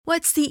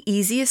What's the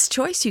easiest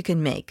choice you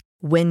can make?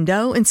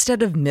 Window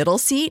instead of middle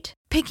seat?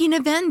 Picking a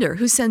vendor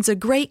who sends a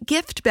great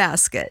gift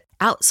basket?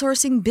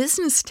 Outsourcing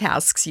business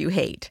tasks you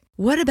hate?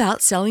 What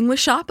about selling with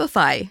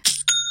Shopify?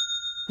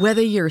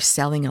 Whether you're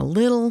selling a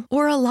little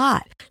or a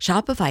lot,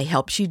 Shopify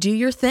helps you do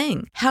your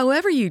thing,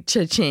 however you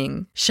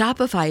cha-ching.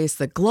 Shopify is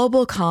the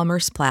global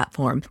commerce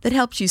platform that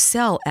helps you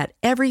sell at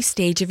every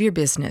stage of your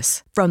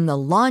business. From the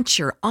launch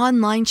your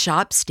online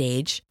shop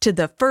stage to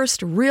the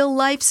first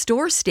real-life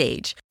store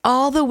stage,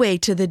 all the way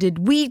to the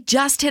did we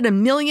just hit a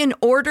million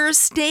orders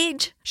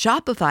stage.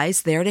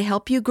 Shopify's there to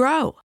help you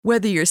grow.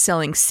 Whether you're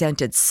selling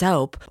scented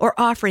soap or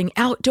offering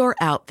outdoor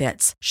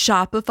outfits,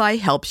 Shopify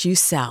helps you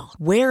sell.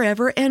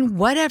 Wherever and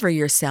whatever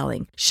you're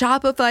selling,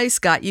 Shopify's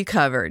got you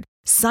covered.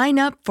 Sign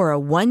up for a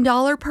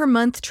 $1 per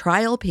month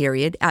trial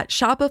period at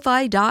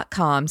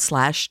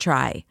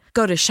shopify.com/try.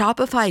 Go to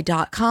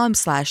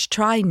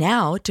shopify.com/try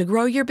now to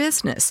grow your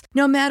business,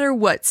 no matter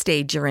what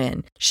stage you're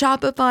in.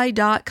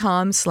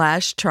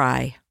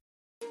 Shopify.com/try.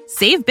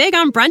 Save big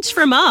on brunch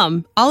for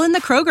mom, all in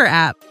the Kroger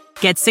app.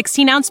 Get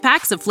 16-ounce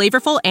packs of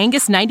flavorful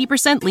Angus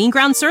 90% lean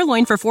ground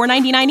sirloin for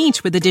 $4.99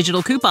 each with a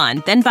digital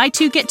coupon. Then buy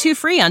 2, get 2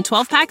 free on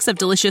 12 packs of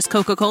delicious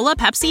Coca-Cola,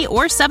 Pepsi,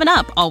 or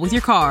 7-Up, all with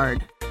your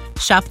card.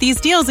 Shop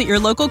these deals at your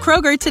local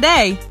Kroger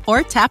today,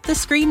 or tap the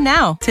screen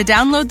now to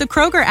download the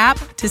Kroger app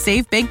to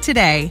save big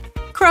today.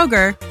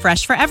 Kroger,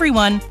 fresh for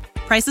everyone.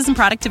 Prices and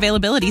product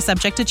availability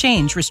subject to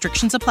change.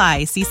 Restrictions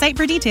apply. See site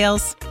for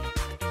details.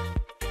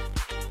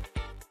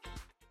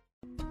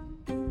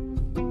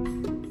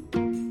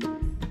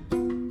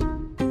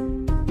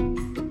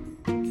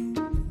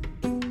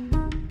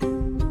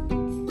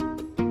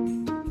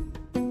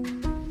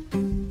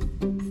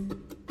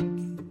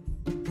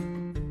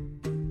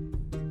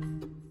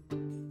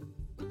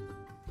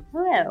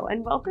 Hello,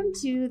 and welcome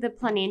to the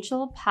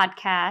Planancial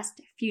Podcast,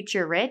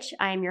 Future Rich.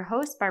 I am your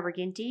host, Barbara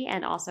Ginty,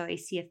 and also a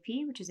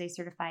CFP, which is a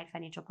Certified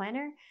Financial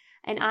Planner.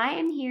 And I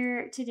am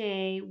here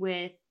today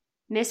with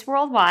Miss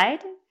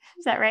Worldwide.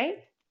 Is that right?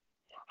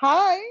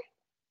 Hi.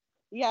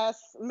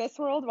 Yes, Miss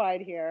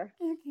Worldwide here.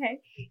 Okay.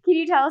 Can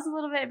you tell us a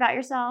little bit about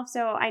yourself?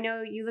 So I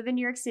know you live in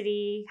New York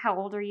City. How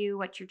old are you?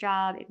 What's your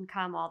job?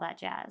 Income, all that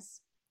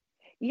jazz.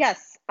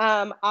 Yes,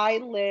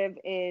 I live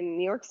in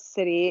New York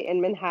City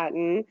in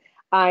Manhattan.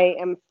 I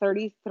am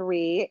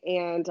 33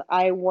 and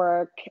I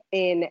work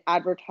in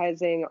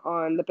advertising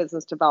on the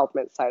business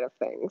development side of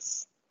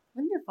things.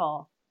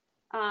 Wonderful.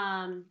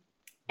 And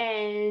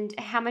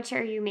how much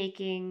are you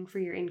making for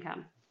your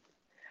income?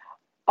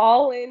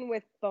 All in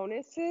with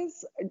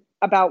bonuses,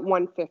 about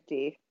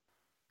 150.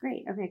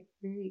 Great. Okay.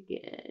 Very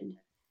good.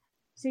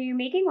 So you're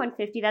making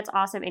 150. That's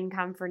awesome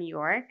income for New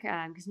York,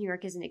 because New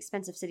York is an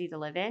expensive city to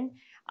live in.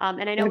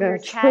 And I know we were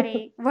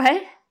chatting.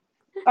 What?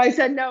 I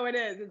said, no, it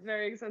is. It's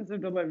very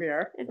expensive to live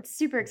here. It's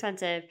super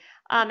expensive.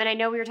 And I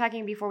know we were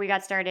talking before we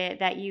got started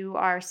that you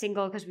are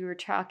single because we were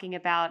talking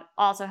about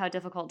also how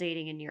difficult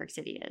dating in New York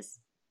City is.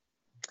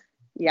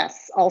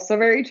 Yes, also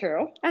very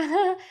true.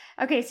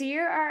 Okay, so you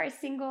are a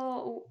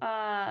single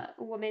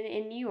woman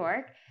in New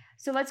York.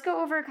 So let's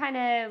go over kind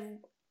of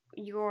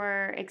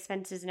your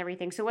expenses and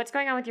everything. So what's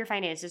going on with your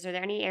finances? Are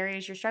there any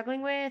areas you're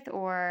struggling with,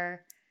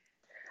 or?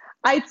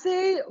 I'd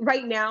say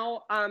right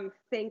now,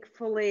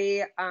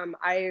 thankfully,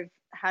 I've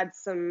had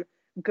some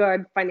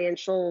good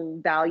financial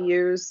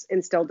values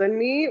instilled in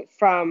me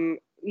from,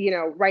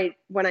 right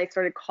when I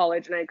started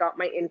college and I got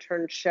my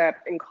internship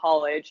in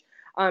college.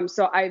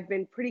 So I've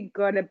been pretty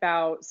good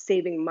about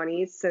saving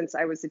money since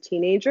I was a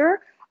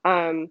teenager.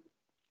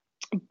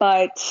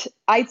 But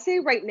I'd say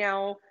right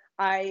now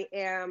I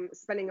am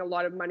spending a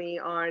lot of money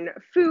on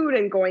food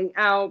and going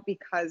out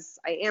because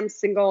I am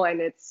single and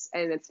it's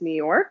New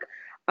York.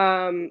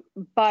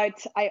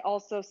 But I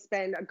also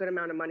spend a good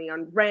amount of money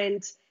on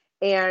rent.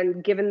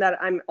 And given that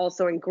I'm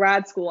also in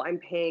grad school, I'm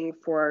paying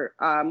for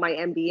my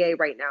MBA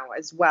right now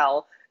as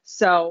well.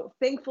 So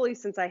thankfully,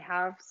 since I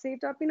have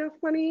saved up enough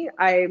money,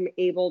 I'm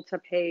able to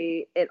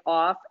pay it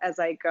off as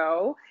I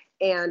go.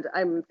 And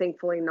I'm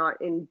thankfully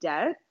not in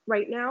debt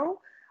right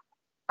now.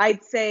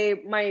 I'd say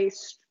thank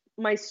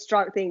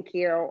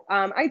you.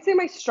 I'd say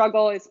my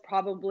struggle is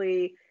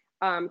probably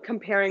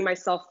comparing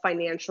myself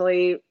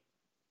financially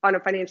on a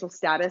financial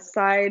status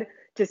side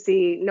to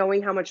see,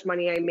 knowing how much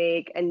money I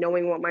make and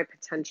knowing what my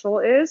potential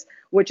is,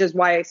 which is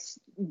why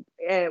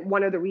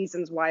one of the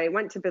reasons why I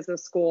went to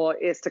business school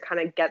is to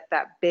kind of get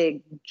that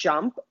big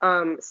jump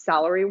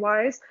salary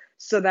wise,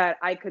 so that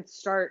I could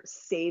start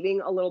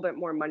saving a little bit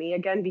more money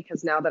again,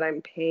 because now that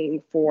I'm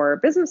paying for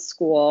business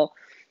school,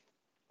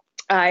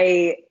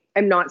 I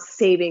am not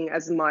saving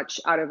as much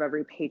out of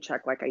every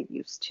paycheck like I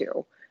used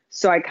to.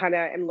 So I kind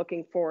of am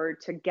looking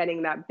forward to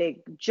getting that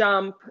big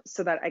jump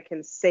so that I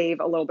can save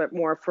a little bit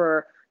more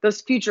for those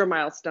future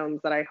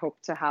milestones that I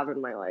hope to have in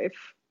my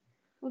life.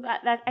 Well,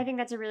 that I think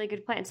that's a really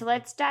good plan. So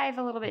let's dive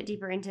a little bit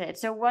deeper into it.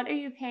 So what are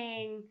you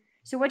paying?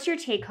 So what's your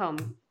take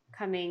home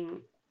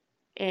coming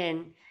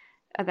in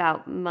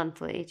about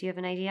monthly? Do you have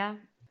an idea?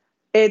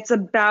 It's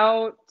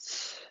about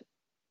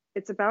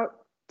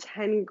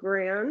 10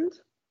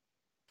 grand.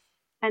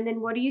 And then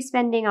what are you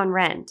spending on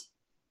rent?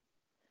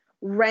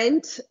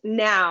 Rent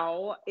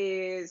now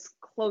is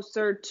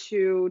closer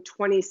to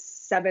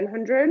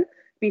 $2,700.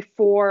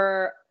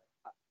 Before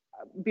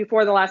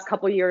the last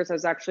couple of years, I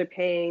was actually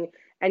paying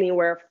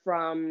anywhere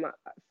from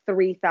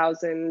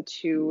 $3,000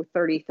 to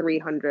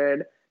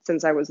 $3,300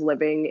 since I was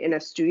living in a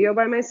studio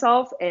by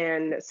myself.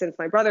 And since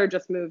my brother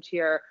just moved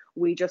here,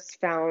 we just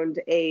found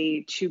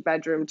a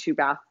 2-bedroom,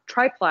 2-bath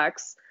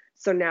triplex.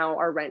 So now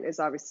our rent is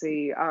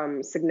obviously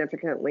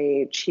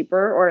significantly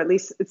cheaper, or at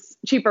least it's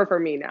cheaper for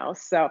me now.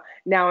 So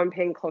now I'm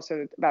paying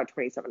closer to about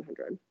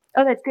 $2,700.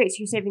 Oh, that's great. So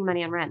you're saving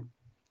money on rent.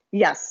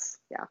 Yes.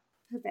 Yeah.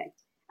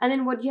 Perfect. And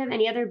then do you have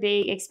any other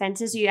big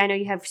expenses? I know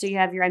you have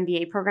your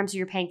MBA program, so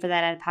you're paying for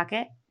that out of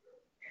pocket?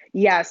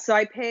 Yeah, so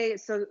I pay,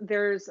 so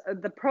there's,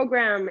 the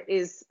program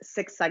is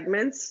 6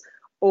 segments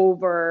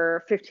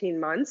over 15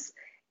 months.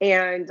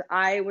 And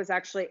I was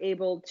actually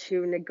able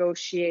to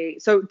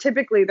negotiate. So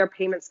typically their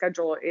payment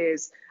schedule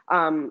is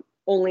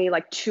only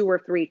like 2 or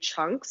 3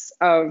 chunks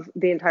of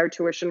the entire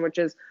tuition, which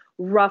is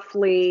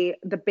roughly,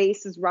 the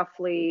base is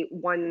roughly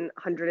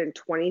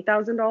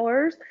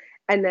 $120,000.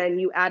 And then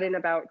you add in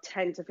about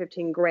 10 to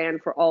 15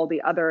 grand for all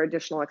the other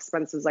additional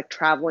expenses like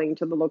traveling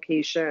to the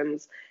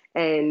locations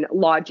and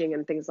lodging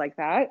and things like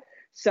that.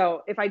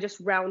 So if I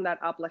just round that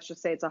up, let's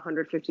just say it's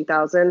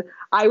 150,000.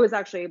 I was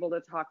actually able to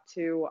talk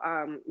to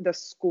the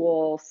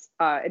school's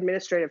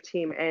administrative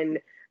team and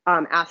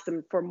ask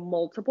them for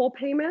multiple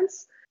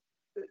payments.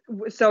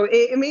 So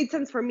it made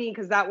sense for me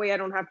because that way I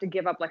don't have to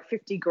give up like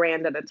 50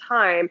 grand at a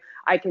time.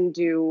 I can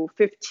do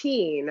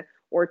 15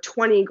 or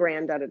 20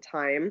 grand at a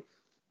time.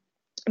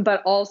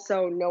 But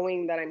also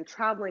knowing that I'm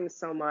traveling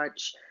so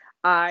much,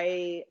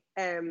 I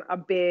am a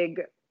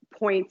big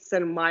points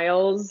and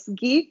miles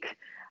geek,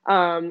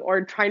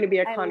 or trying to be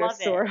a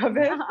connoisseur of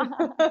it.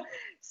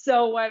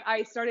 So what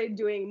I started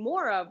doing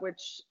more of,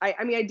 which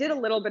I mean, I did a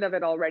little bit of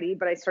it already,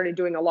 but I started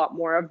doing a lot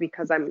more of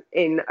because I'm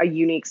in a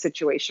unique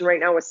situation right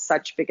now with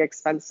such big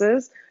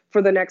expenses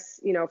for the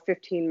next,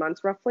 15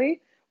 months roughly,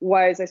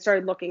 was I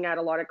started looking at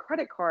a lot of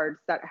credit cards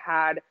that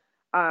had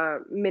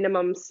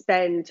minimum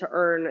spend to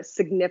earn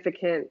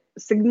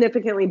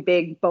significantly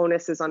big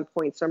bonuses on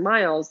points or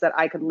miles that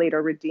I could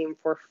later redeem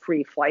for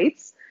free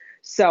flights.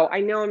 So I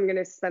know I'm going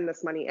to spend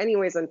this money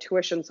anyways on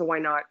tuition, so why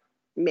not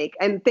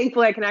and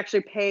thankfully I can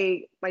actually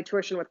pay my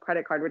tuition with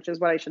credit card, which is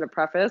what I should have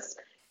prefaced,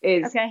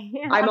 is okay,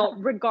 yeah.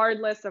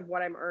 Regardless of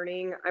what I'm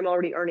earning, I'm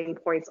already earning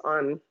points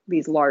on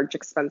these large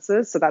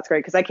expenses. So that's great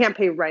because I can't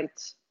pay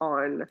rent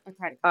on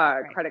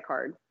a credit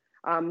card.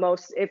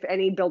 If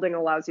any building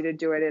allows you to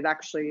do it,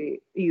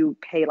 you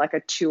pay like a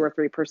 2 or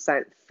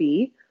 3%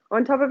 fee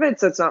on top of it.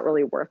 So it's not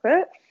really worth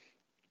it.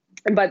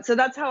 But so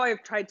that's how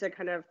I've tried to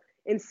kind of,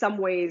 in some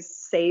ways,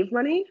 save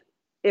money,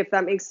 if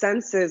that makes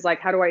sense, is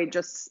like, how do I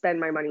just spend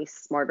my money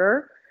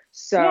smarter?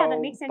 So yeah, that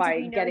makes sense. by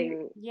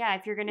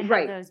if you're going to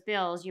have those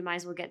bills, you might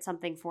as well get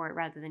something for it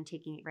rather than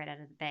taking it right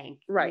out of the bank.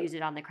 Right. Use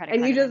it on the credit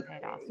card and pay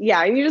it off.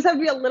 Yeah, and you just have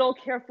to be a little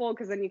careful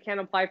because then you can't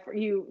apply for,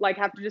 you like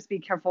have to just be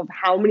careful of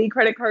how many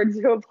credit cards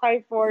you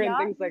apply for and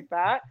things like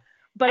that.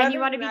 But you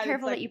want to be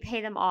careful that you pay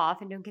them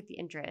off and don't get the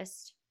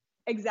interest.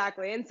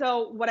 Exactly. And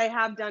so what I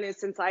have done is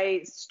since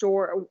I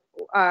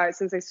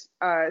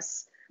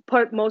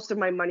put most of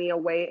my money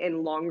away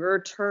in longer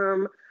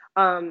term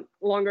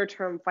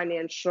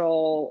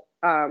financial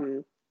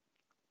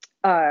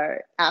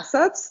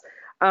assets.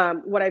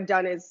 What I've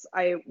done is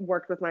I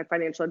worked with my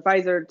financial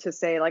advisor to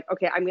say like,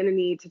 okay, I'm going to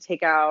need to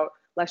take out,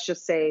 let's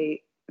just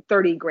say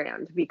 30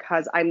 grand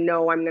because I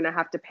know I'm going to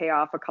have to pay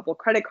off a couple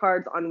credit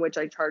cards on which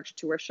I charge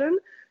tuition.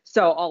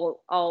 So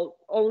I'll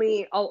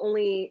only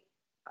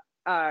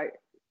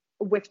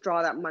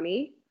withdraw that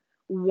money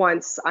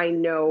once I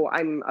know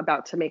I'm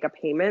about to make a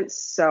payment.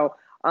 So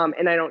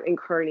and I don't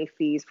incur any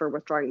fees for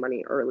withdrawing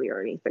money early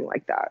or anything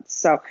like that.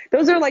 So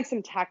those are like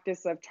some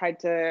tactics I've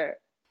tried to,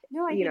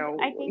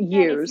 I think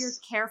use. That if you're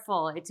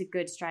careful, it's a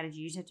good strategy.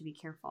 You just have to be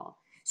careful.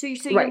 So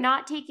you're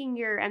not taking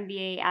your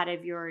MBA out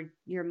of your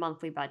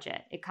monthly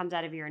budget. It comes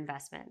out of your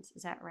investments.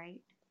 Is that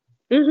right?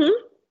 Mm-hmm.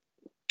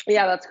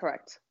 Yeah, that's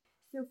correct.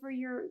 So for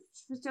your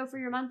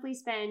monthly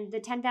spend,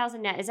 the $10,000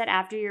 net, is that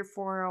after your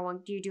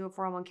 401? Do you do a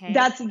 401k?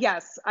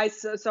 Yes.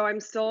 So I'm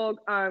still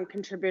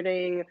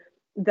contributing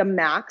the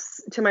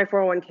max to my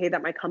 401k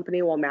that my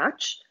company will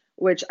match,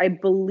 which I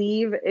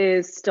believe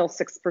is still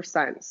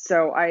 6%.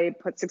 So I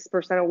put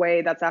 6%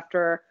 away. That's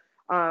after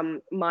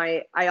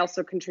I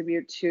also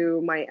contribute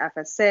to my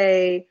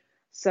FSA.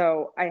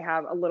 So I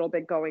have a little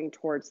bit going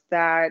towards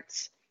that.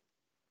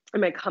 And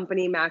my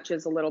company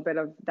matches a little bit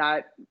of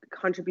that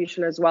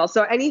contribution as well.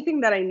 So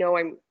anything that I know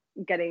I'm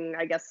getting,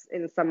 I guess,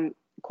 in some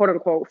quote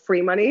unquote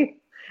free money.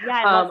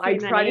 Yeah, I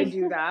try to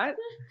do that.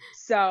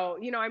 So,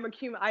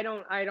 I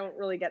don't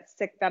really get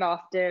sick that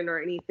often or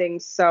anything.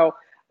 So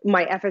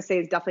my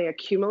FSA is definitely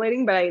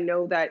accumulating, but I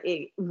know that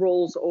it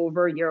rolls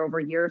over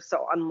year.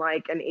 So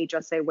unlike an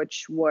HSA,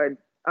 which would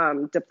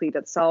deplete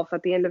itself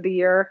at the end of the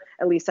year,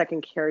 at least I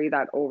can carry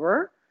that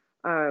over.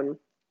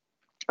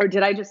 Or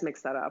did I just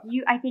mix that up?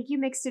 I think you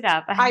mixed it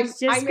up. I was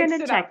just going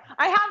to check.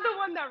 I have the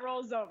one that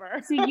rolls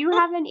over. So you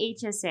have an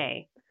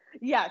HSA.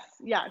 Yes.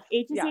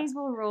 HSAs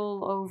will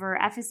roll over.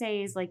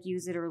 FSAs like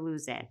use it or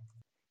lose it.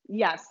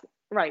 Yes.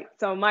 Right.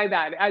 So my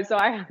bad. So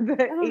I have the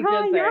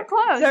HSA. You're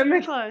close. So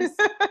You're close.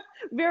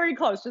 Very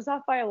close, just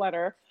off by a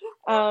letter.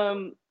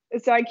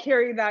 So I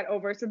carry that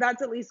over. So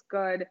that's at least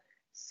good.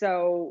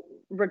 So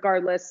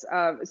regardless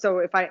of, so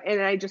if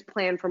I just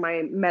plan for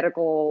my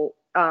medical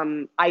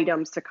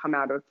items to come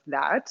out of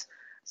that.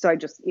 So I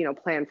just,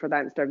 plan for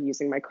that instead of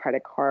using my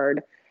credit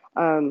card.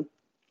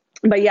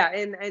 But yeah,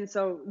 and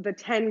so the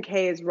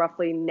 10K is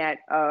roughly net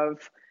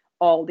of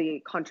all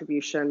the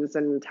contributions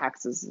and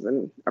taxes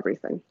and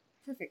everything.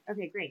 Perfect.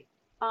 Okay, great.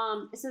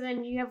 So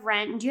then you have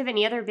rent. Do you have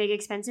any other big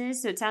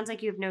expenses? So it sounds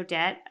like you have no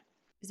debt.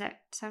 Does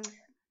that sound?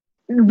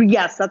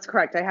 Yes, that's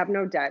correct. I have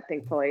no debt,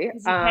 thankfully.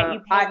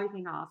 You pay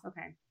everything off.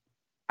 Okay.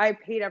 I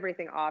paid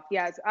everything off.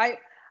 Yes,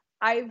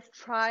 I've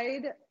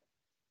tried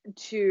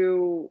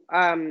to.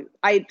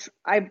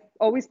 I've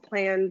always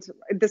planned.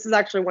 This is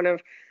actually one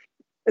of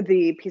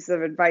the pieces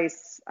of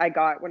advice I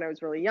got when I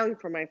was really young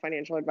from my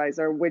financial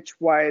advisor, which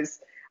was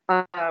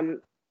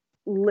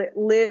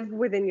live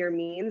within your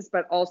means,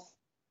 but also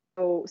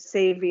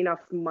save enough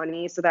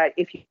money so that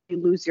if you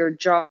lose your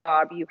job,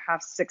 you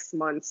have 6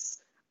 months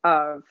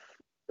of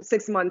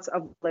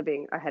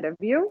living ahead of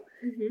you.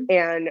 Mm-hmm.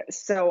 And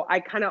so I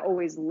kind of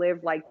always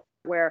live like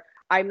where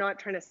I'm not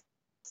trying to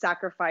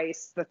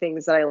sacrifice the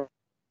things that I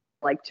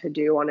like to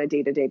do on a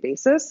day-to-day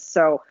basis.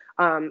 So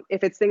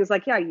if it's things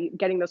like,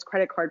 getting those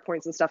credit card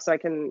points and stuff so I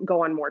can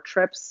go on more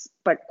trips,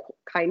 but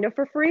kind of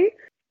for free,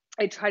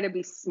 I try to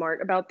be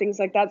smart about things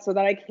like that so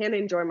that I can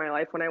enjoy my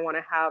life when I want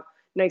to have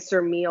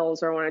nicer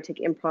meals or want to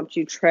take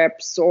impromptu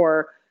trips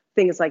or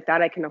things like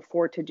that. I can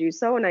afford to do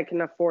so, and I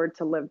can afford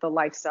to live the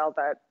lifestyle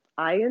that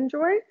I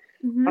enjoy.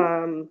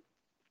 Mm-hmm.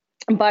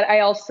 But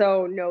I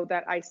also know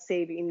that I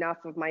save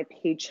enough of my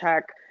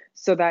paycheck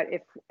so that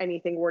if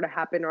anything were to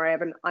happen or I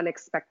have an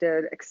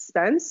unexpected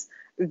expense,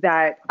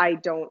 that I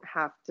don't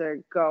have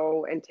to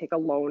go and take a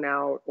loan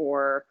out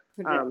or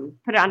put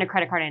it on a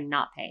credit card and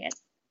not pay it.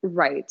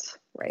 Right.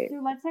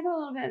 So let's talk a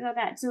little bit about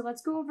that. So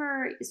let's go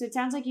over. So it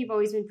sounds like you've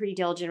always been pretty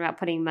diligent about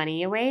putting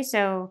money away.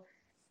 So,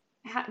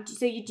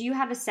 do you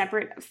have a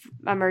separate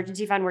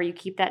emergency fund where you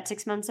keep that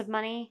 6 months of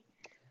money?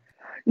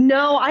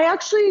 No, I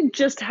actually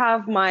just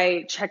have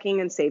my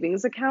checking and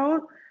savings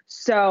account.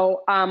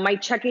 So my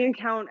checking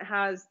account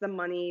has the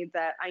money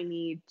that I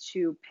need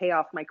to pay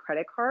off my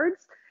credit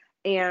cards.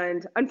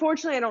 And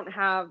unfortunately, I don't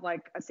have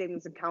like a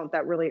savings account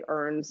that really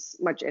earns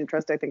much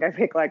interest. I think I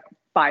make like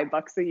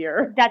 $5 a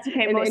year. That's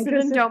okay. Most of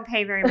them don't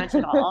pay very much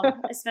at all,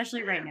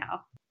 especially right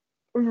now.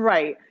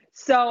 Right.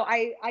 So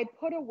I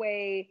put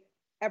away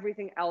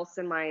everything else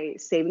in my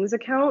savings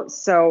account.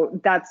 So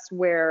that's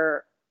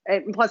where,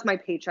 and plus my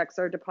paychecks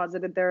are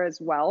deposited there as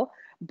well.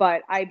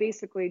 But I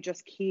basically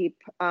just keep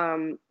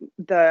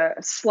the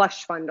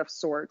slush fund of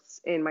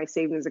sorts in my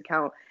savings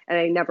account, and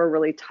I never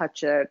really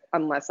touch it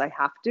unless I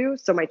have to.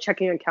 So my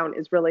checking account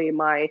is really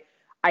my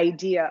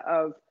idea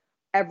of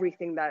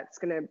everything that's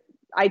going to,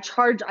 I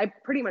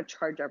pretty much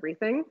charge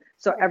everything.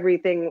 So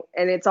everything,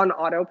 and it's on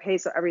auto pay.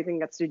 So everything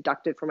gets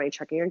deducted from my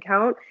checking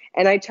account.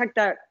 And I check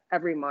that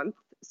every month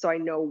so I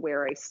know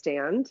where I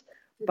stand.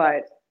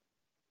 But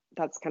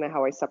that's kind of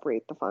how I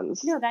separate the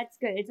funds. No, that's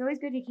good. It's always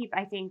good to keep,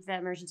 I think, the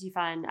emergency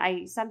fund.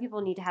 Some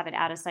people need to have it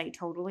out of sight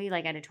totally,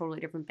 like at a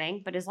totally different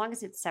bank. But as long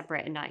as it's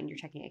separate and not in your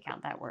checking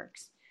account, that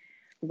works.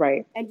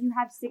 Right. And you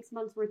have 6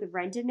 months worth of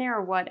rent in there,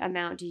 or what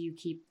amount do you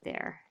keep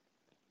there?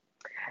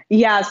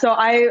 Yeah. So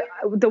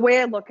the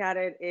way I look at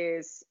it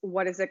is,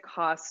 what does it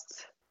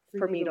cost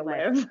for me to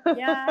live?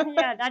 Yeah.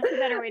 That's a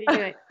better way to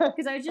do it.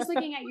 Because I was just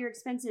looking at your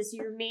expenses.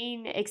 So your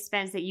main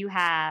expense that you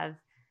have,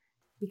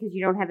 because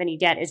you don't have any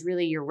debt, is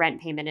really your rent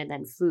payment and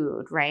then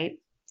food, right?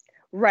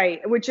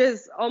 Right. Which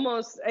is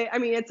almost, I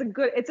mean, it's a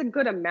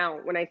good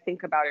amount when I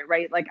think about it,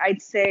 right? Like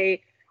I'd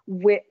say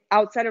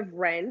outside of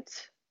rent,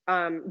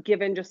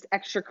 given just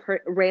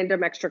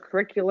random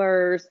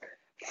extracurriculars,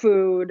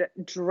 food,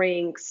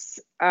 drinks,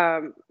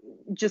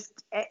 just,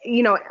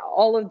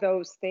 all of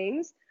those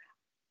things,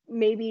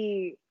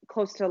 maybe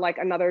close to like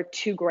another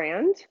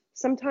 $2,000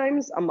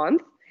 sometimes a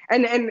month.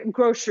 And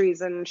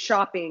groceries and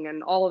shopping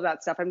and all of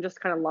that stuff. I'm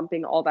just kind of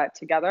lumping all that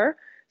together.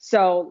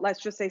 So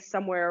let's just say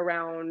somewhere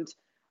around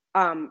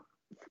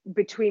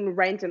between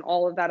rent and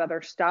all of that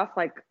other stuff,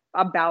 like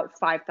about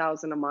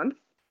 $5,000 a month.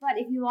 But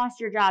if you lost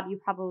your job,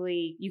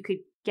 you could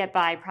get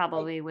by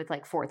probably with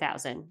like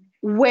 $4,000.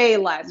 Way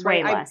less,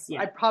 right? Way less,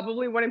 yeah. I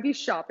probably wouldn't be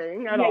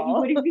shopping at all. Yeah, you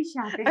wouldn't be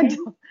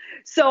shopping.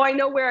 So I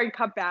know where I'd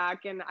cut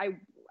back, and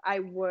I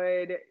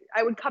would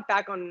cut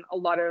back on a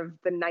lot of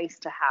the nice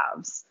to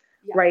haves.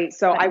 Yeah, right.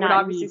 So I would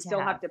obviously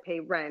still have to pay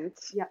rent.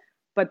 Yeah.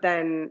 But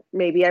then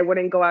maybe I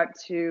wouldn't go out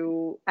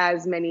to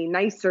as many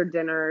nicer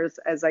dinners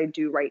as I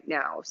do right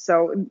now.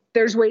 So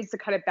there's ways to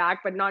cut it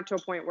back, but not to a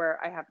point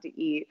where I have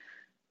to eat,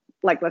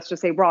 like, let's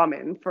just say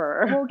ramen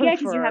for. Well, yeah,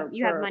 because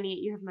you have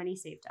money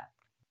saved up.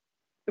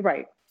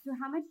 Right. So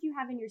how much do you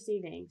have in your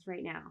savings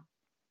right now?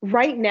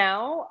 Right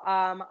now,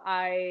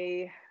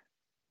 I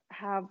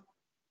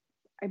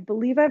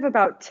believe I have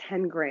about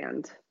 $10,000.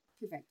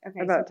 Perfect. Okay.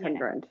 About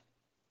 $10,000.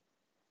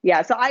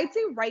 Yeah. So I'd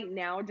say right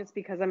now, just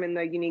because I'm in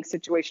the unique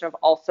situation of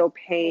also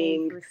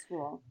Paying paying for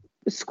school.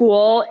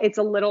 school, it's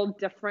a little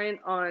different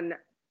on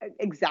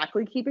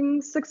exactly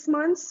keeping 6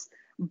 months.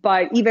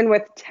 But even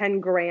with 10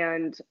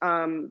 grand,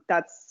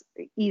 that's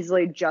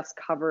easily just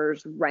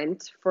covers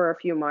rent for a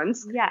few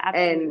months. Yeah, And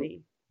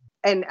absolutely.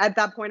 and at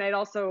that point, I'd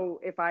also,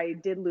 if I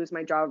did lose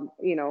my job,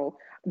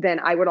 then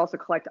I would also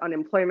collect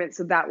unemployment.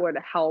 So that would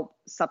help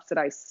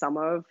subsidize some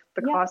of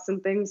the Yeah, costs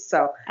and things.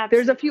 So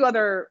there's a absolutely. few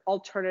other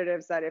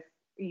alternatives that if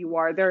you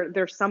are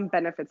there's some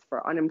benefits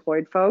for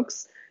unemployed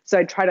folks. So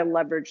I try to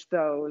leverage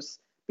those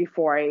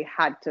before I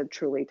had to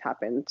truly tap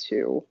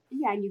into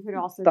Yeah, and you could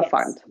also the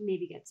fund.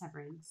 maybe get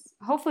severance.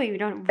 Hopefully, you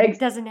don't. It Ex-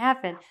 doesn't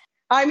happen.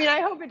 I mean, I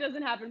hope it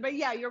doesn't happen, but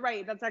yeah, you're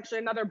right. That's actually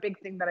another big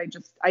thing that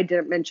I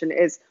didn't mention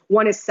is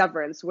one is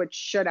severance, which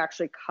should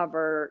actually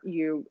cover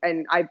you.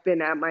 And I've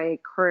been at my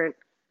current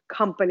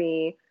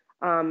company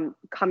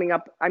coming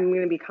up. I'm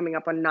going to be coming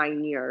up on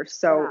 9 years.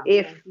 So Wow.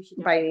 if Yeah, you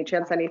should by any definitely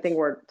chance anything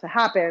were to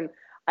happen,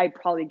 I'd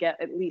probably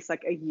get at least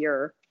like a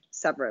year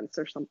severance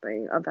or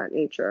something of that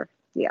nature.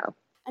 Yeah.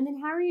 And then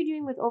how are you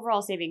doing with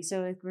overall savings?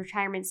 So like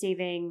retirement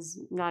savings,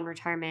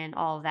 non-retirement,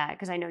 all of that.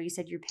 Because I know you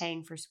said you're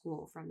paying for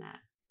school from that.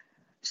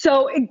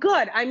 So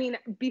good. I mean,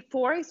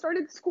 before I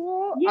started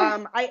school,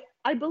 Yeah.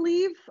 I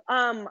believe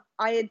I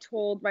had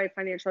told my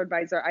financial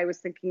advisor I was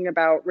thinking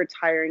about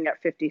retiring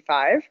at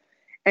 55,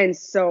 and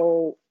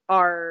so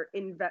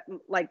the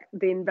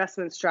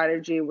investment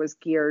strategy was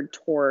geared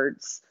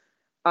towards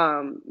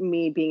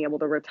me being able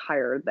to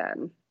retire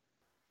then.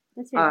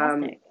 That's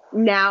fantastic.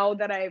 Now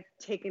that I've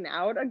taken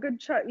out a good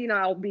chunk,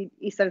 I'll be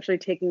essentially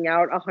taking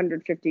out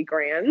 150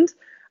 grand,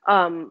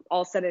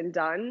 all said and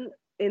done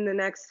in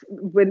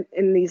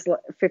in these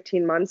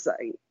 15 months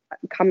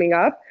coming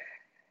up.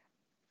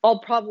 I'll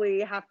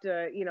probably have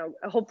to,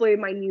 hopefully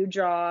my new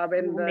job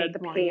and We'll the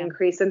make more, pay yeah.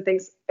 increase and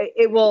things,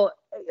 it'll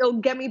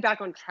get me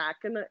back on track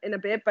in a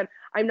bit, but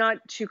I'm not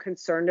too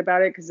concerned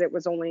about it because it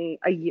was only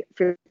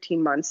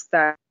 15 months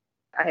that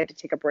I had to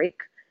take a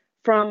break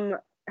from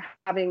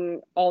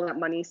having all that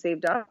money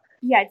saved up,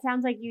 Yeah, it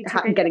sounds like you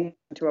took getting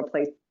to a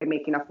place to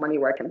make enough money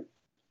where I can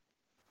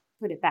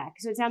put it back.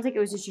 So it sounds like it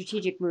was a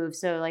strategic move.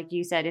 So like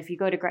you said, if you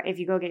go get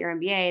your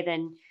MBA,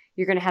 then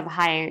you're going to have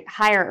a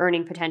higher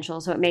earning potential.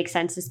 So it makes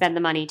sense to spend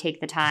the money, take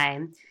the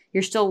time.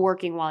 You're still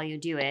working while you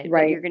do it,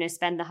 Right. but you're going to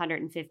spend the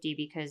 150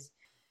 because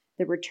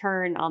the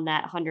return on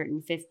that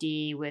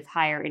 150 with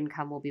higher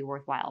income will be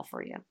worthwhile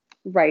for you.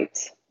 Right.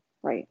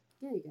 Very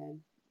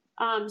good.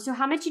 So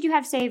how much did you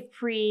have saved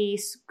pre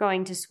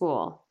going to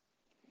school?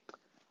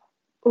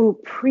 Oh,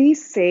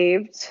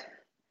 pre-saved.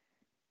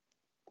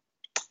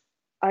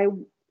 I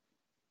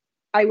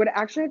would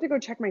actually have to go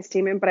check my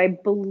statement, but I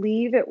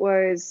believe it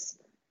was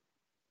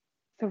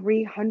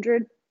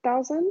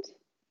 300,000.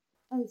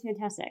 Oh, that's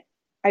fantastic.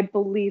 I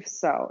believe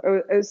so.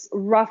 It was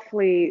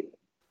roughly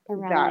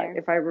Around that, there.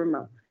 if I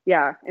remember.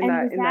 Yeah, in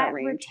Was that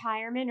range.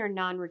 retirement or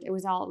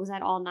was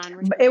that all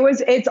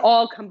non-retirement? It's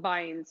all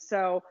combined.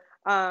 So,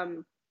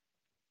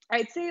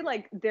 I'd say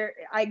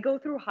I go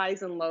through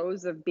highs and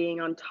lows of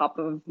being on top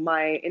of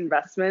my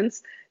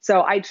investments.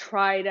 So I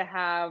try to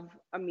have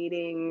a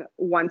meeting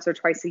once or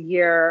twice a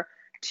year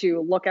to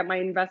look at my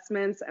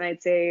investments. And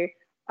I'd say,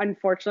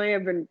 unfortunately,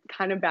 I've been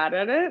kind of bad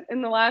at it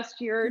in the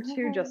last year or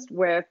two, just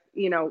with,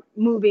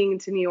 moving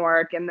to New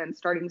York and then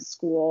starting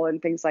school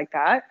and things like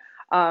that.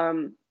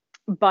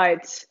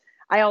 But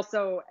I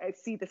also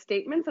see the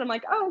statements and I'm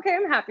like, oh, okay,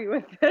 I'm happy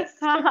with this.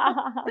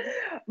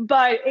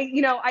 But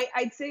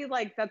I'd say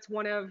that's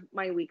one of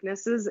my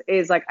weaknesses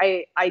is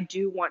I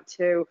do want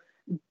to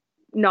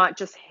not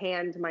just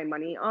hand my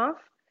money off,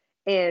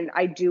 and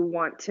I do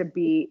want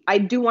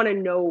to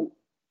know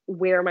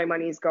where my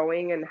money is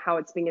going and how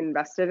it's being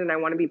invested, and I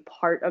want to be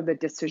part of the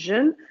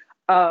decision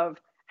of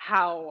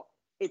how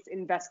it's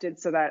invested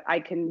so that I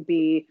can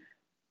be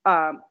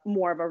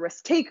more of a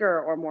risk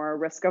taker or more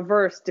risk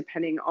averse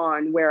depending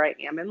on where I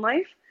am in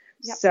life.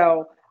 Yep.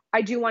 So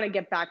I do want to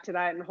get back to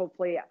that, and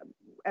hopefully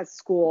as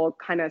school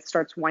kind of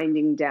starts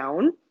winding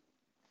down,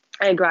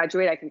 I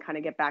graduate, I can kind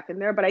of get back in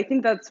there. But I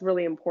think that's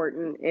really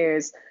important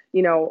is,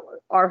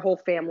 our whole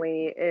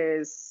family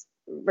is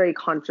very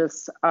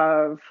conscious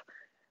of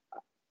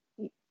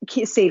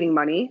saving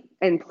money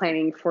and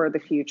planning for the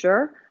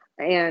future.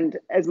 And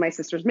as my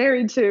sister's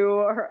married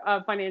to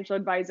a financial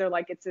advisor,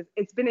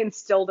 it's been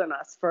instilled in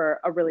us for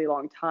a really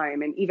long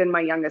time. And even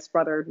my youngest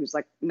brother, who's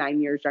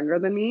 9 years younger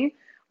than me,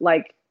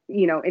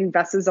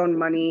 invests his own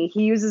money.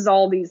 He uses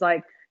all these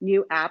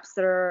new apps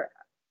that are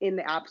in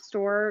the app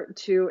store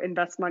to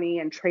invest money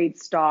and trade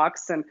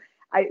stocks. And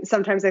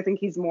sometimes I think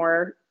he's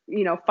more,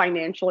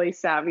 financially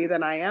savvy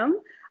than I am,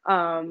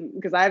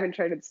 because I haven't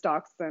traded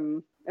stocks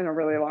in a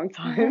really long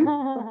time.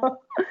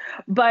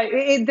 But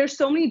there's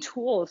so many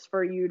tools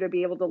for you to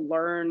be able to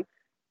learn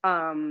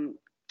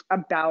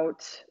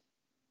about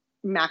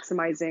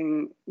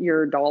maximizing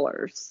your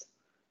dollars.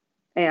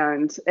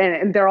 And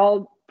they're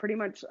all pretty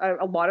much,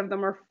 a lot of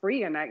them are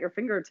free and at your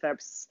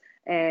fingertips.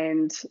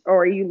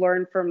 Or you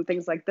learn from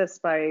things like this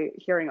by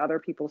hearing other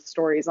people's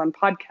stories on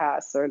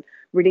podcasts or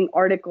reading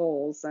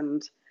articles.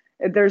 And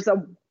there's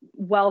a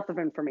wealth of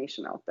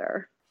information out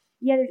there.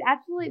 Yeah, there's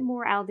absolutely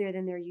more out there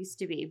than there used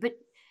to be. But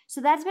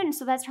so that's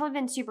probably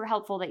been super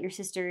helpful that your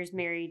sister's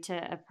married to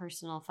a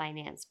personal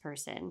finance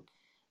person.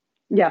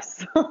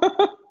 Yes.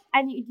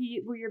 And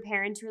were your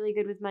parents really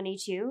good with money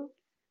too?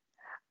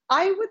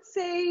 I would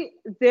say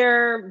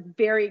they're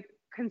very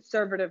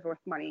conservative with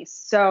money.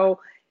 So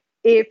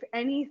if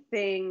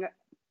anything,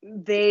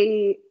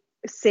 they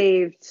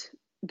saved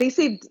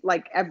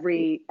like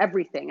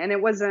everything. And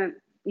it wasn't,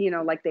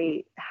 like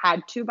they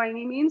had to by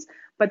any means,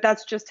 but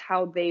that's just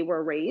how they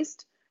were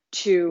raised,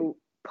 to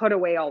put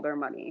away all their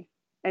money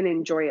and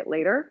enjoy it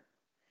later.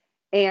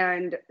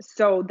 And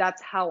so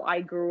that's how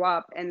I grew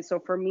up. And so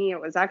for me, it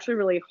was actually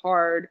really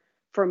hard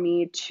for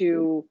me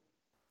to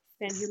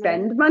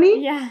spend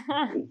money. Yeah.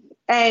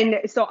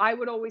 And so I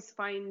would always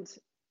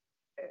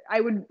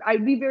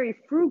I'd be very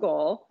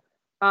frugal.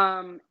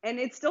 And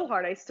it's still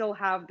hard. I still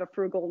have the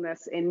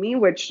frugalness in me,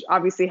 which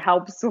obviously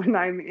helps when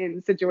I'm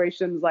in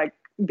situations like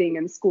being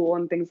in school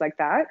and things like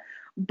that.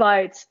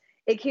 But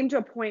it came to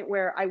a point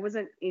where I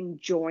wasn't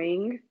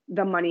enjoying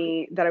the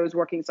money that I was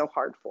working so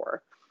hard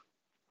for.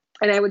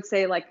 And I would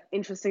say, like,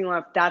 interesting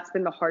enough, that's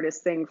been the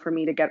hardest thing for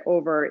me to get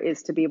over,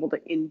 is to be able to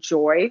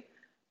enjoy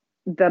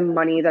the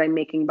money that I'm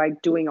making by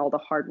doing all the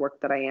hard work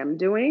that I am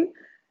doing.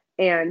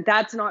 And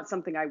that's not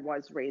something I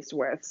was raised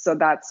with. So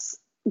that's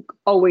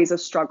always a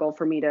struggle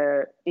for me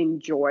to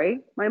enjoy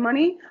my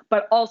money,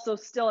 but also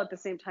still at the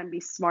same time be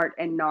smart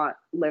and not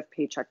live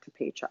paycheck to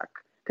paycheck.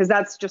 Because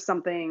that's just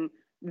something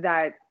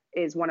that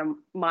is one of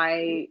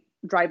my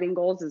driving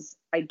goals, is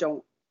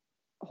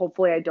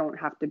hopefully I don't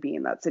have to be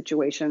in that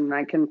situation, and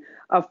I can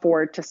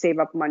afford to save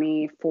up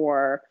money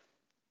for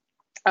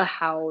a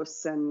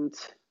house and,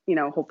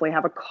 hopefully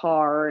have a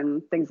car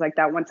and things like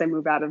that once I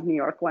move out of New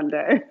York one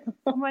day.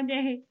 One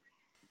day.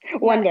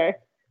 One day.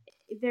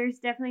 There's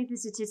definitely the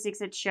statistics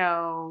that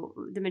show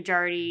the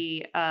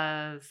majority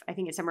of, I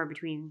think it's somewhere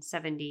between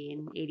 70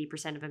 and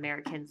 80% of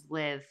Americans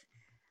live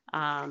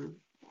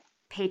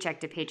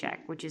paycheck to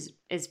paycheck, which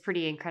is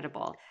pretty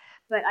incredible.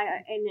 But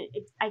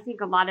I think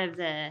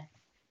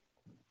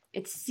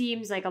it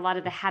seems like a lot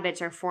of the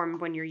habits are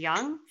formed when you're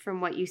young,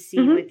 from what you see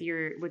with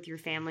your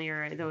family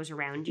or those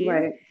around you.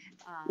 Right.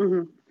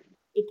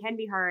 It can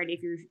be hard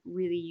if you're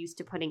really used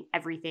to putting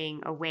everything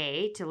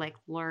away to like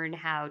learn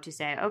how to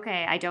say,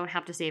 okay, I don't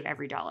have to save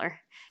every dollar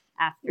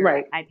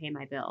after I pay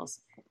my bills,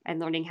 and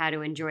learning how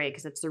to enjoy it,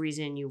 because that's the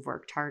reason you've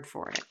worked hard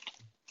for it.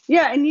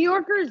 Yeah, and New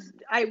Yorkers,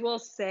 I will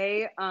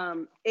say,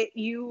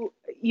 you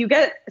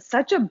get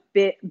such a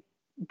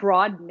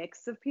broad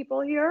mix of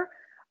people here.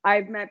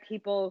 I've met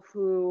people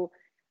who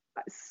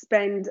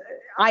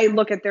I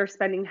look at their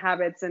spending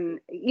habits, and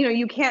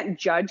you can't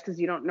judge because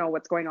you don't know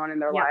what's going on in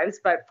their lives,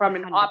 but from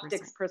 100%. An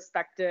optics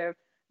perspective,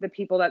 the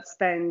people that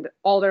spend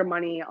all their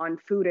money on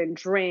food and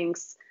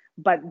drinks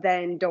but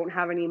then don't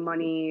have any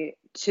money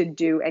to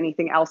do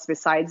anything else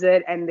besides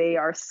it, and they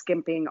are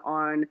skimping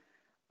on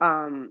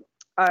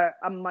a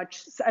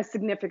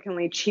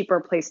significantly cheaper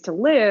place to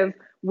live,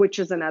 which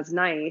isn't as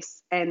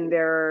nice. And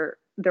their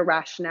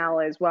rationale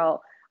is,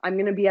 well, I'm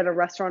going to be at a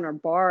restaurant or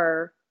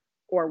bar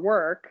or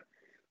work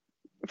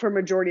for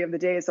majority of the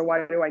day, so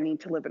why do I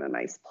need to live in a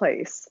nice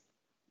place?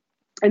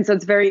 And so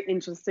it's very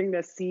interesting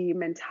to see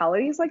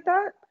mentalities like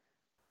that.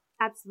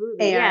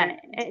 Absolutely.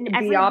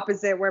 And the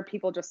opposite, where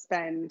people just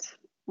spend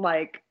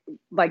like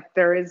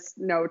there is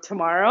no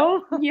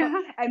tomorrow.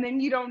 Yeah. And then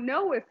you don't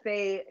know if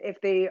they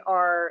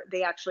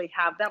actually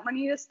have that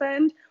money to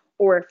spend,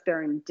 or if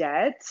they're in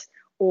debt,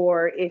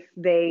 or if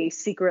they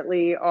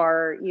secretly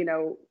are,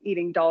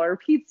 eating dollar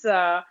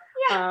pizza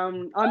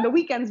on the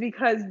weekends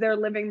because they're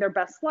living their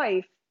best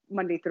life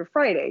Monday through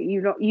Friday.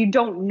 You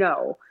don't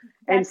know.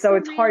 And so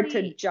it's hard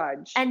to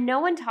judge. And no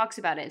one talks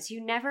about it. So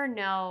you never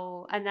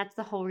know. And that's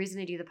the whole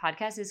reason I do the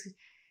podcast, is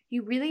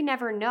you really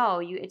never know.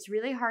 It's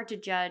really hard to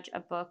judge a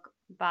book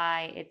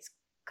by its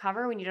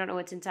cover when you don't know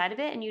what's inside of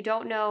it. And you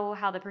don't know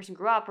how the person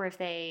grew up, or if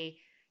they,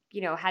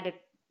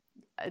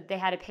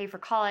 had to pay for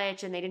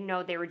college and they didn't know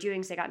what they were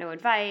doing, so they got no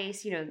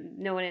advice.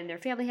 No one in their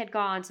family had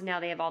gone, so now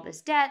they have all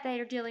this debt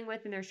they're dealing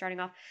with, and they're starting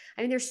off.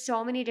 I mean, there's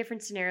so many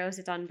different scenarios.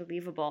 It's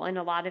unbelievable. And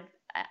a lot of,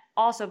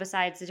 also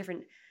besides the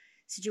different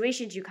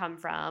situations you come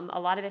from, a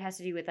lot of it has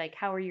to do with like,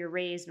 how were you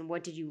raised and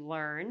what did you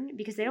learn?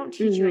 Because they don't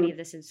teach you any of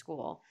this in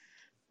school.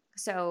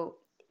 So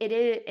it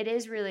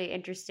is really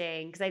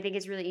interesting, because I think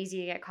it's really easy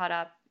to get caught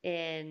up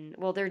in,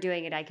 well, they're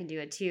doing it, I can do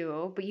it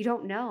too, but you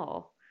don't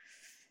know.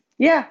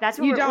 Yeah, that's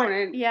what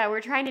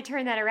we're trying to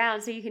turn that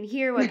around so you can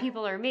hear what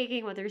people are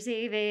making, what they're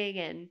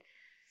saving,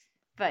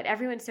 but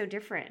everyone's so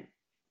different.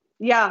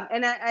 Yeah,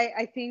 and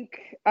I think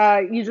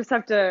you just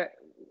have to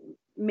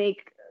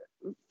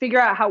figure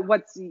out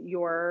what's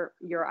your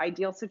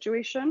ideal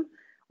situation,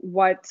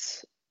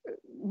 what's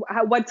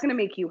going to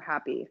make you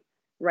happy,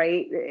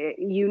 right?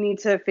 You need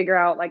to figure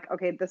out like,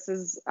 okay,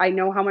 I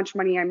know how much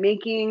money I'm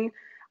making.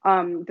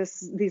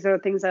 These are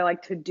the things I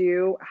like to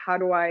do. How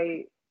do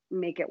I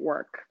make it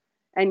work?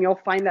 And you'll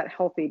find that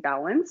healthy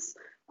balance.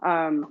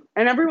 And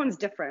everyone's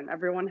different.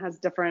 Everyone has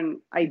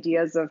different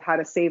ideas of how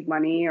to save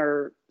money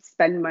or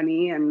spend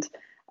money. And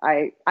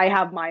I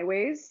have my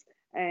ways,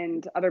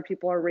 and other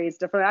people are raised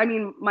different. I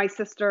mean, my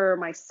sister,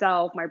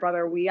 myself, my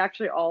brother, we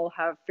actually all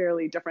have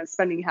fairly different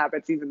spending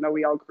habits, even though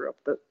we all grew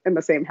up in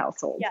the same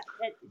household. Yeah,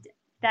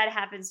 that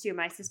happens too.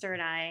 My sister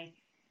and I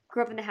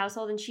grew up in the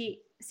household, and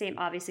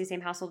obviously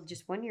same household,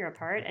 just 1 year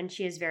apart, and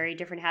she has very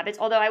different habits.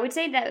 Although I would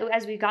say that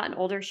as we've gotten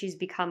older, she's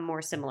become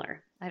more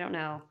similar. I don't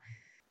know,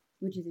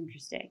 which is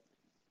interesting.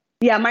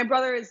 Yeah, my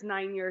brother is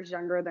 9 years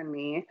younger than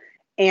me,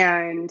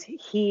 and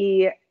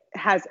he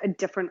has a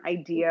different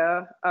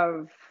idea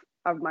of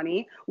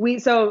money.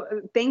 So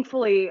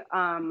thankfully,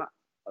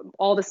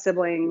 all the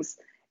siblings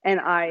and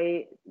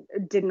I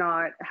did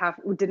not have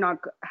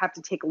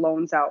to take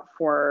loans out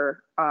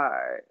for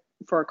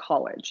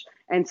college.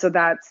 And so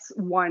that's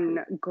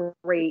one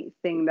great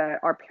thing that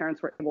our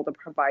parents were able to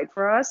provide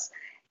for us.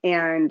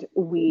 And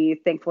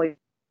we thankfully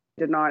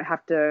did not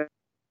have to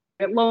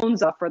get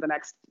loans up for the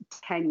next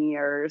 10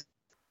 years.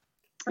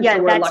 Yeah,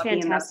 so we're that's lucky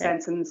fantastic. in that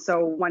sense. And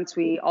so once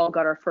we all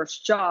got our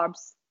first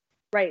jobs,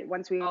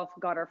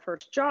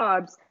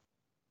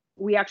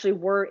 we actually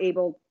were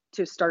able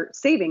to start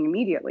saving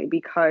immediately,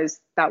 because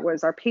that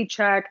was our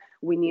paycheck.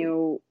 We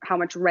knew how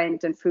much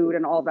rent and food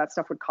and all of that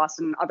stuff would cost,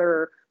 and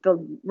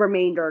the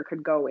remainder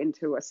could go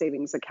into a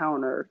savings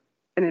account or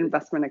an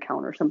investment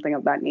account or something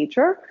of that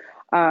nature.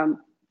 And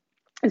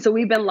so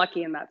we've been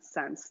lucky in that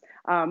sense.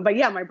 But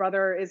yeah, my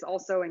brother is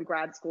also in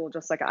grad school,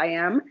 just like I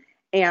am.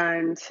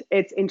 And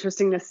it's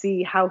interesting to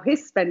see how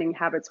his spending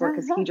habits work,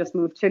 because he just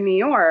moved to New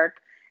York,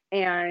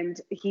 and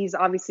he's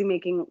obviously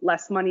making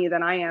less money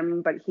than I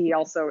am, but he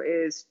also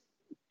is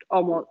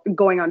almost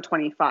going on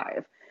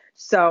 25.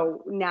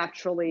 So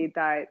naturally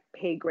that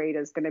pay grade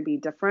is going to be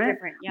different,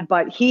 yeah.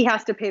 But he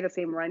has to pay the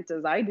same rent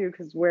as I do,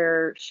 because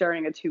we're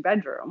sharing a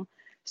 2-bedroom.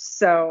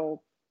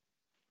 So,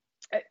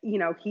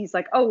 he's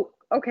like, oh,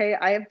 okay,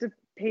 I have to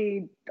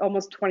pay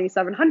almost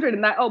 $2,700,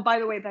 and that, oh, by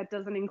the way, that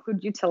doesn't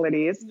include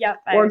utilities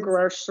or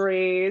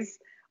groceries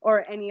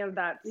or any of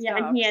that stuff. Yeah,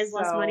 and he has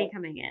less money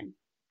coming in.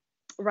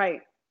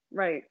 Right.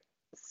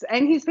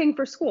 And he's paying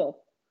for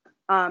school.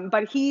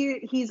 But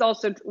he's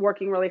also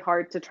working really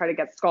hard to try to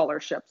get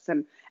scholarships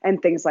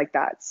and things like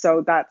that.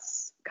 So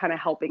that's kind of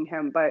helping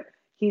him, but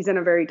he's in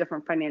a very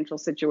different financial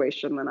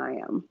situation than I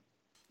am.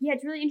 Yeah,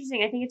 it's really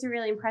interesting. I think it's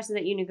really impressive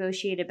that you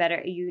negotiated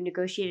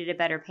a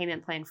better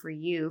payment plan for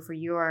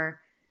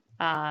your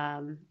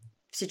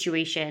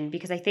situation,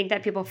 because I think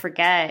that people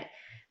forget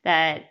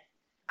that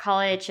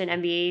college and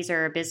MBAs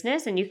are a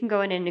business, and you can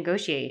go in and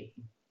negotiate.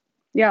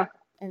 Yeah.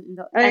 And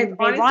they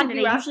want it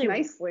usually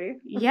nicely.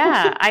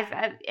 Yeah,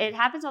 it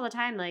happens all the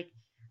time. Like,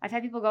 I've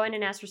had people go in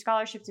and ask for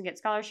scholarships and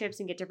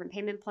get different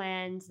payment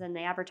plans than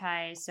they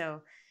advertise.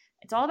 So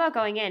it's all about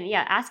going in,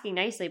 asking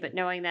nicely, but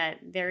knowing that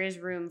there is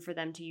room for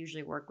them to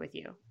usually work with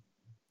you.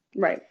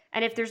 Right.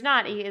 And if there's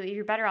not,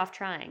 you're better off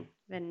trying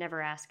than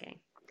never asking.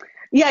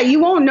 Yeah,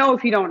 you won't know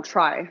if you don't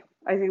try.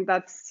 I think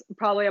that's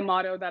probably a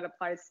motto that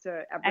applies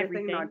to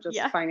everything. Not just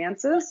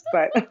finances,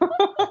 but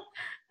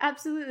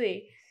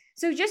Absolutely.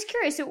 So just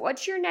curious, so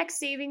what's your next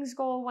savings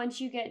goal once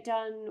you get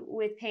done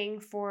with paying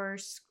for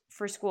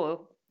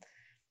school?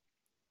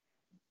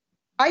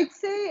 I'd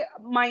say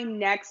my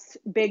next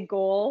big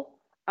goal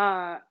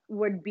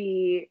would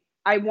be,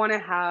 I want to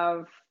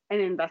have an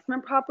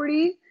investment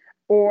property,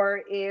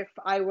 or if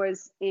I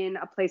was in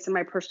a place in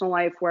my personal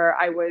life where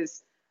I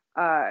was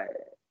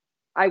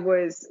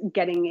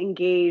getting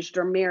engaged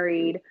or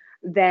married,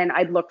 then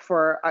I'd look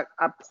for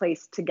a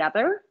place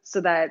together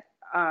so that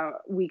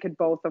we could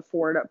both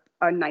afford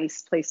a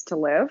nice place to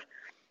live.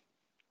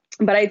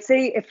 But I'd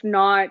say if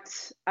not,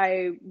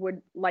 I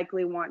would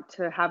likely want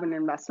to have an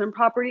investment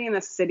property in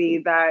a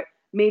city that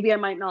maybe I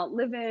might not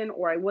live in,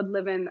 or I would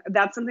live in.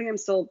 That's something I'm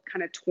still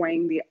kind of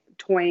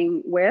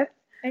toying with.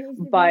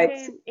 And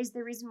is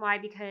the reason why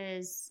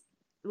because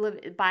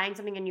buying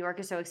something in New York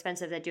is so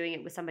expensive that doing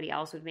it with somebody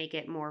else would make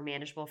it more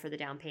manageable for the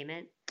down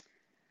payment?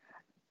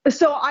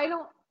 So I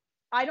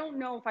don't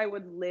know if I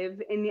would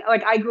live in,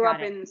 like, I grew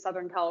up in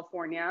Southern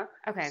California.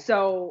 Okay.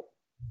 So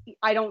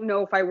I don't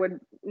know if I would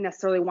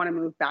necessarily want to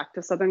move back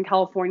to Southern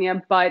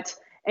California, but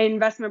an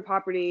investment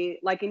property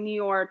like in New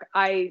York,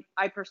 I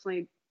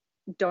personally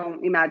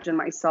don't imagine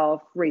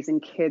myself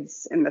raising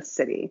kids in the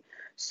city.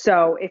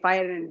 So if I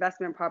had an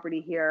investment property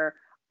here,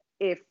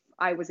 if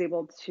I was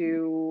able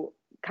to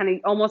kind of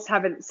almost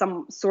have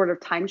some sort of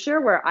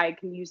timeshare where I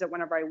can use it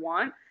whenever I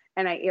want,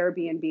 and I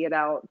Airbnb it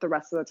out the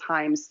rest of the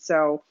time.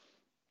 So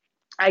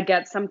I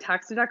get some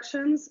tax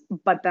deductions,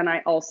 but then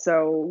I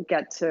also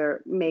get to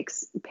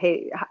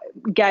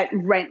get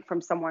rent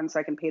from someone so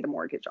I can pay the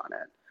mortgage on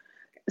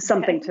it.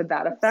 Something to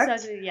that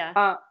effect. So,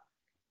 yeah.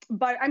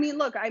 But I mean,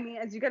 look,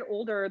 as you get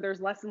older, there's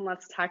less and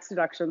less tax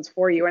deductions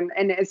for you. And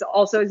it's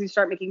also, as you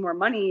start making more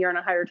money, you're in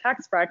a higher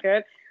tax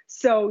bracket.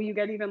 So you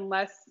get even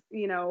less,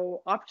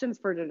 options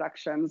for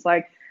deductions.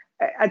 Like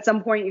at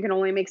some point you can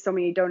only make so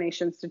many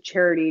donations to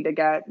charity to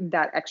get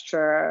that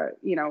extra,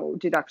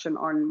 deduction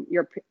on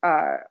your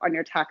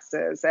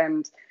taxes.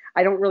 And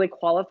I don't really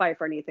qualify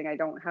for anything. I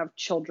don't have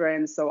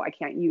children, so I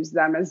can't use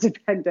them as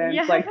dependents.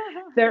 Yeah. Like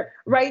they're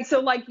right. So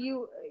like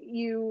you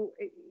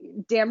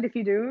damned if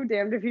you do,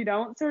 damned if you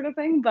don't sort of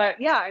thing. But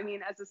yeah, I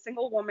mean, as a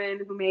single woman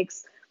who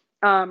makes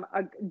a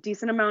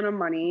decent amount of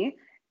money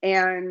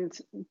and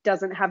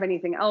doesn't have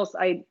anything else,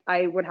 I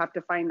would have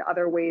to find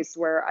other ways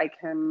where I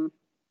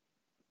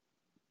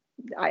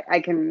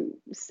can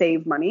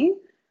save money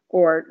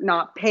or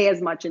not pay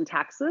as much in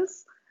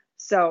taxes.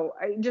 So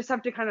I just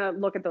have to kind of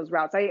look at those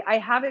routes. I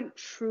haven't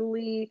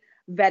truly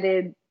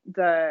vetted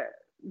the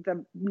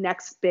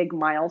next big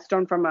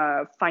milestone from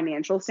a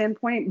financial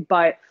standpoint,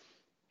 but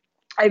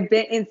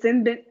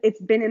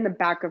it's been in the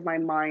back of my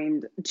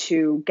mind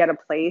to get a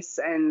place.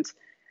 And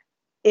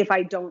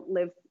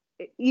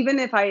even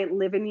if I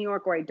live in New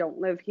York or I don't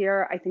live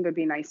here, I think it would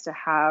be nice to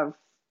have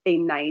a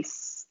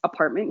nice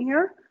apartment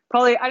here.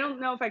 Probably, I don't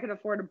know if I could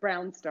afford a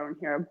brownstone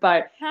here,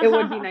 but it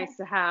would be nice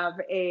to have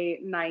a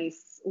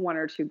nice 1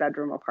 or 2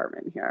 bedroom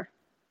apartment here.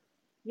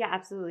 Yeah,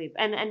 absolutely.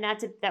 And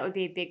that would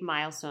be a big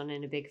milestone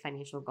and a big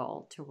financial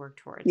goal to work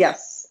towards.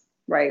 Yes,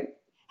 right.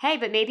 Hey,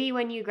 but maybe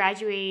when you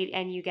graduate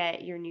and you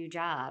get your new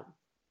job,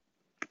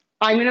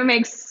 I'm going to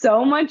make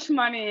so much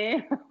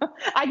money.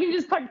 I can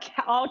just put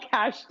all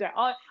cash down.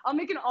 I'll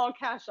make an all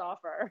cash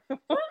offer.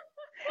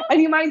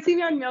 And you might see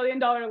me on $1 Million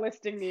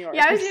Listing New York.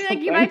 Yeah, I was like,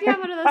 you might be on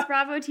one of those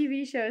Bravo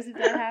TV shows if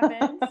that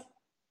happens.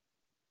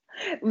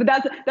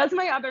 But that's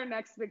my other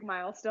next big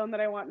milestone that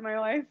I want in my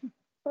life.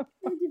 To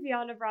be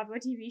on a Bravo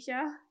TV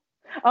show.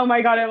 Oh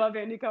my God, I love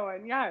Andy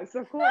Cohen. Yes,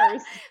 of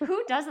course.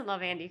 Who doesn't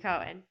love Andy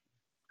Cohen?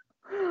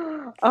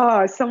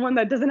 Someone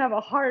that doesn't have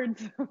a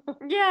heart.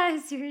 Yeah,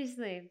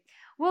 seriously.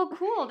 Well,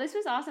 cool. This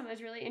was awesome. It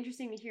was really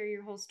interesting to hear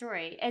your whole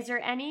story. Is there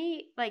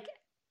any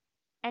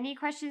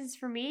questions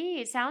for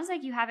me? It sounds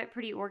like you have it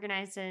pretty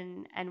organized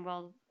and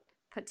well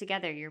put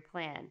together, your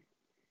plan.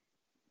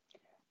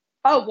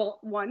 Oh, well,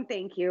 one,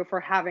 thank you for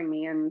having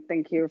me, and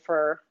thank you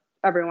for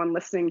everyone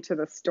listening to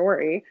the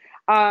story.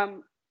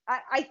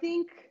 I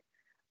think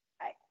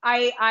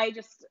I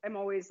just am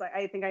always like,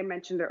 I think I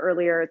mentioned it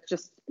earlier, it's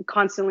just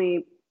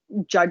constantly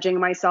judging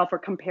myself or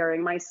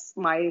comparing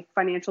my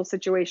financial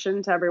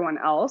situation to everyone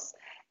else.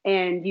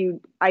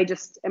 And I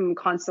just am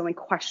constantly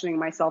questioning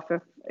myself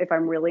if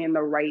I'm really in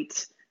the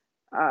right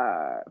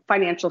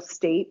financial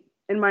state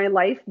in my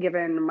life,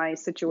 given my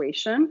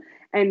situation.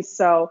 And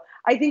so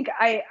I think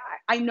I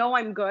know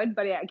I'm good,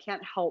 but I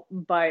can't help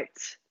but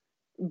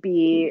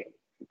be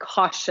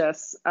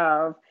cautious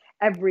of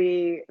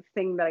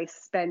everything that I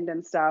spend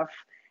and stuff.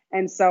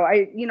 And so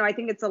I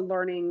think it's a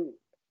learning,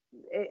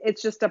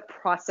 it's just a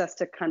process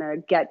to kind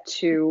of get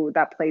to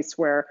that place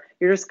where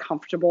you're just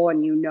comfortable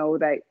and you know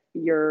that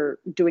you're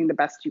doing the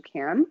best you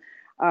can.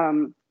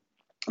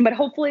 But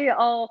hopefully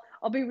I'll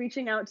be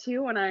reaching out to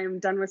you when I'm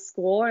done with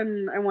school,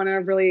 and I want to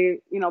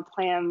really,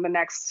 plan the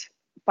next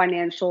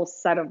financial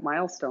set of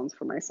milestones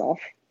for myself.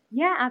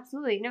 Yeah,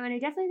 absolutely. No, and I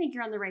definitely think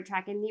you're on the right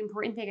track. And the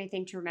important thing I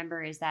think to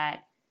remember is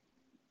that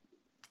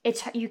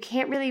you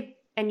can't really,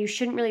 and you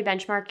shouldn't really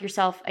benchmark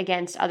yourself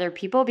against other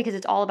people, because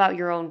it's all about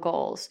your own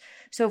goals.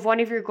 So if one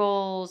of your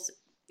goals,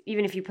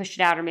 even if you pushed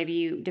it out, or maybe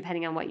you,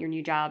 depending on what your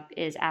new job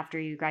is after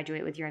you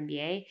graduate with your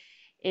MBA,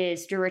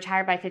 is to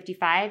retire by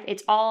 55,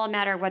 it's all a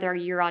matter of whether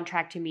you're on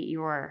track to meet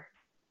your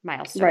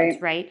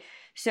milestones, right?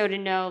 So to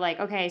know, like,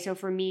 okay, so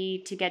for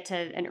me to get to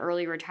an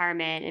early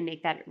retirement and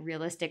make that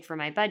realistic for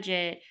my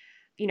budget,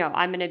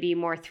 I'm going to be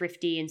more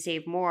thrifty and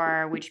save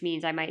more, which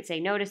means I might say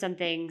no to some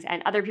things,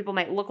 and other people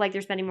might look like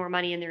they're spending more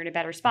money and they're in a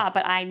better spot,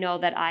 but I know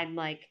that I'm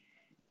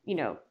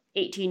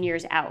 18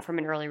 years out from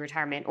an early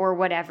retirement or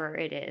whatever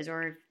it is,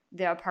 or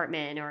the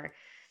apartment,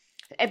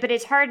 but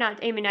it's hard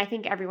not, I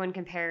think everyone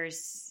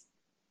compares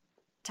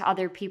to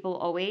other people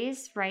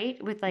always, right?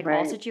 With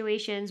all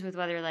situations, with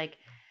whether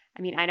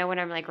I know when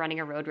I'm running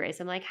a road race,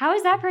 I'm like, how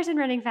is that person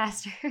running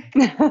faster?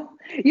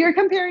 You're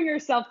comparing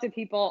yourself to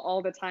people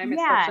all the time,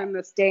 especially in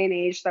this day and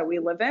age that we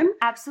live in.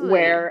 Absolutely.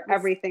 Where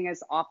everything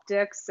is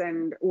optics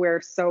and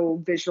we're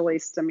so visually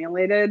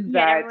stimulated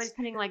that everyone's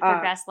putting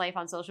their best life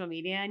on social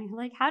media, and you're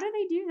like, how do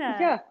they do that?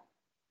 Yeah.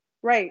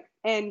 Right.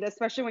 And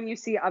especially when you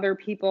see other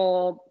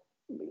people,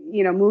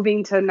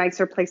 moving to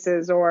nicer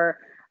places or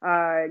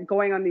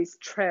going on these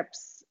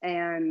trips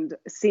and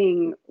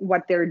seeing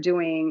what they're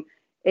doing,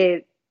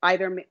 it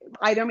either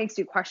makes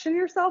you question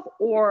yourself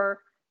or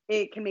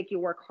it can make you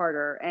work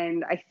harder.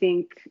 And I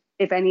think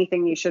if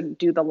anything, you should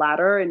do the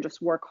latter and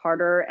just work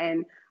harder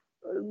and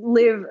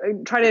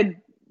try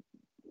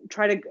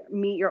to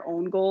meet your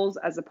own goals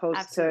as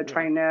opposed to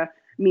trying to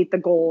meet the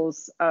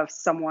goals of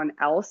someone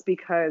else,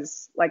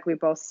 because like we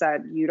both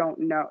said,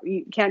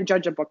 you can't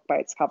judge a book by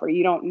its cover.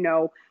 You don't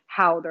know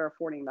how they're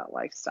affording that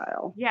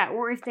lifestyle. Yeah.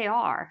 Or if they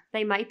are,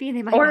 they might be,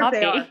 they might not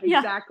be. Are. Yeah.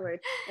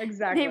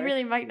 Exactly. They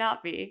really might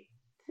not be.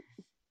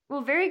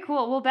 Well, very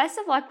cool. Well, best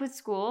of luck with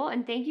school,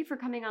 and thank you for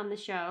coming on the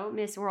show,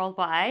 Miss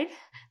Worldwide.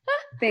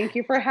 Thank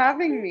you for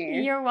having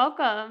me. You're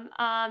welcome.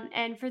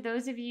 And for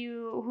those of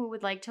you who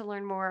would like to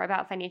learn more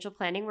about financial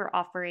planning, we're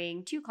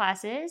offering 2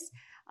 classes.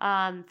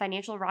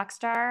 financial rock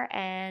star,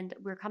 and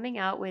we're coming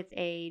out with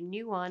a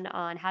new one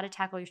on how to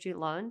tackle your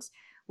student loans,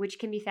 which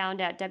can be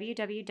found at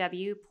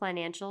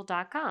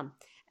www.planancial.com.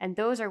 And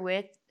those are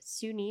with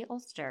Suni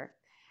Ulster.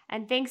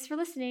 And thanks for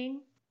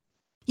listening.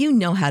 You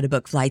know how to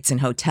book flights and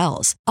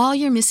hotels. All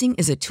you're missing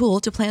is a tool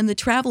to plan the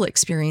travel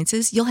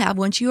experiences you'll have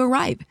once you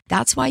arrive.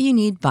 That's why you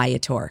need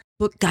Viator.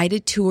 Book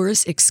guided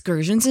tours,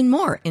 excursions, and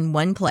more in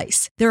one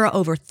place. There are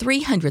over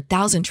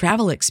 300,000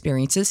 travel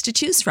experiences to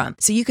choose from,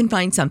 so you can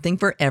find something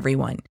for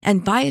everyone.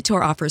 And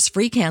Viator offers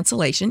free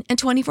cancellation and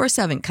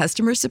 24/7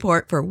 customer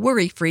support for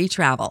worry-free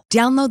travel.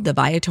 Download the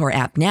Viator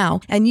app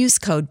now and use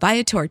code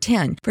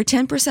Viator10 for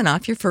 10%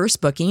 off your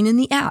first booking in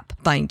the app.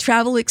 Find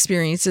travel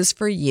experiences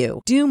for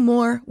you. Do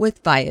more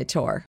with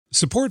Viator.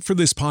 Support for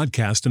this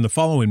podcast and the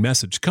following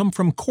message come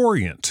from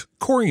Corient.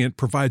 Corient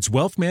provides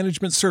wealth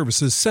management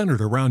services centered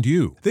around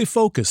you. They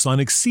focus on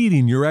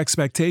exceeding your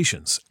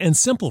expectations and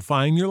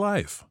simplifying your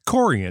life.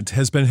 Corient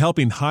has been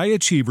helping high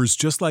achievers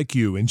just like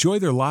you enjoy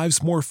their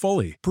lives more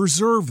fully,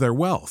 preserve their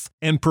wealth,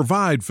 and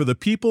provide for the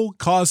people,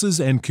 causes,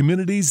 and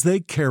communities they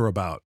care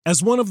about.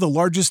 As one of the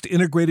largest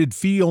integrated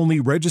fee-only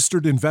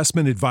registered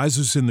investment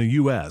advisors in the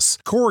U.S.,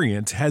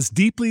 Corient has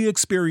deeply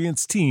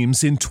experienced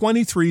teams in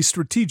 23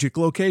 strategic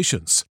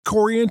locations.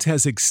 Corient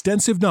has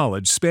extensive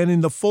knowledge spanning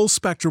the full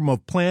spectrum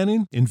of planning,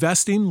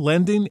 investing,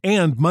 lending,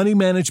 and money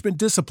management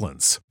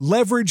disciplines.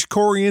 Leverage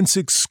Corient's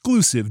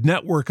exclusive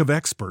network of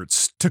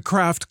experts to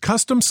craft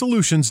custom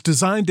solutions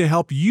designed to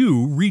help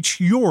you reach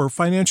your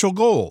financial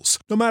goals,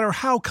 no matter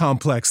how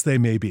complex they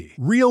may be.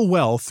 Real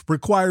wealth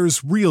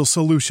requires real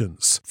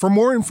solutions. For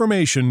more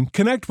information,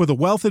 connect with a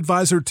wealth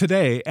advisor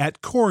today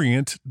at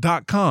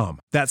Corient.com.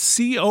 That's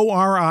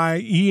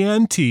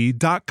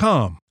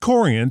Corient.com.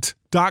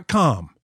 Corient.com.